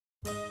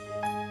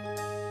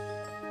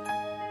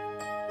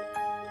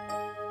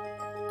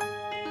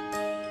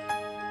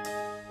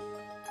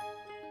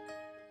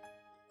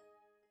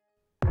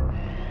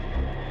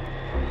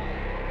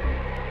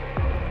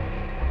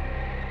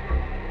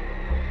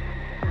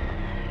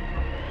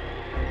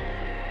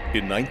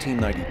In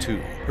 1992,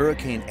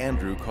 Hurricane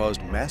Andrew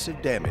caused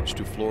massive damage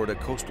to Florida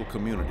coastal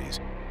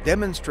communities,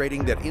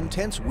 demonstrating that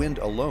intense wind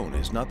alone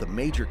is not the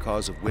major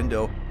cause of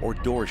window or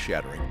door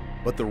shattering,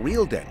 but the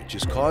real damage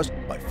is caused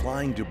by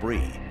flying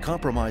debris,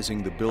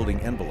 compromising the building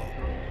envelope.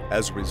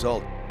 As a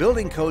result,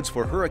 building codes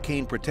for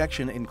hurricane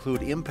protection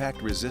include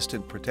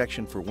impact-resistant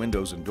protection for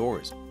windows and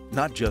doors,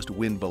 not just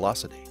wind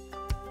velocity.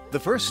 The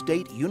first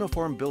state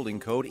uniform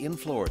building code in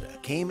Florida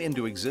came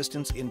into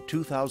existence in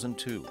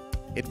 2002.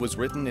 It was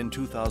written in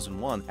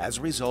 2001 as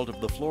a result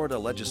of the Florida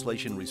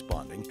legislation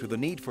responding to the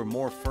need for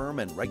more firm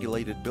and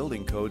regulated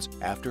building codes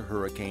after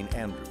Hurricane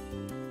Andrew.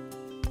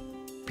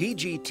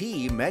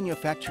 PGT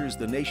manufactures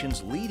the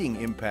nation's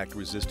leading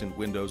impact-resistant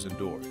windows and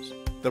doors.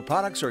 The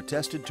products are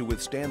tested to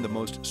withstand the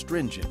most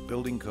stringent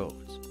building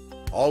codes.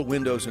 All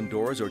windows and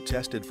doors are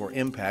tested for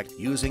impact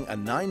using a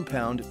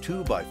 9-pound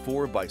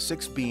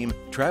 2x4x6 beam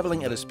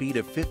traveling at a speed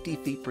of 50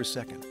 feet per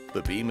second.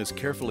 The beam is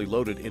carefully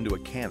loaded into a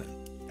cannon.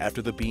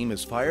 After the beam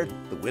is fired,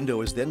 the window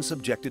is then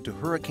subjected to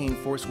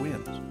hurricane-force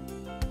winds.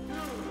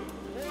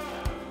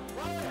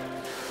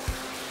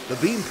 The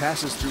beam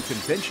passes through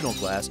conventional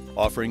glass,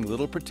 offering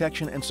little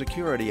protection and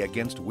security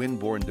against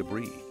wind-borne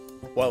debris.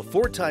 While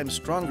 4 times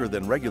stronger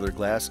than regular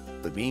glass,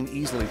 the beam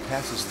easily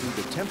passes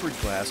through the tempered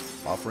glass,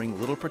 offering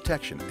little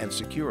protection and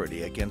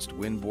security against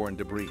wind-borne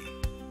debris.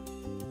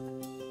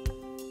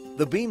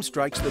 The beam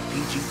strikes the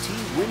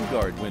PGT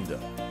WinGuard window.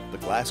 The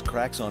glass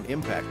cracks on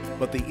impact,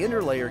 but the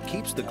inner layer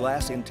keeps the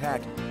glass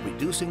intact,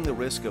 reducing the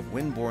risk of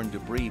wind-borne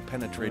debris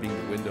penetrating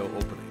the window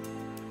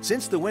opening.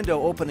 Since the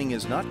window opening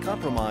is not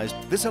compromised,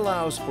 this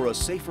allows for a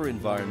safer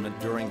environment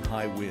during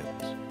high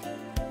winds.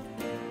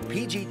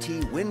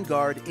 PGT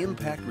WinGuard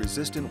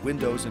impact-resistant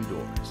windows and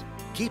doors,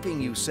 keeping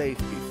you safe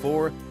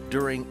before,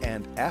 during,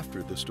 and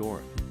after the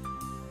storm.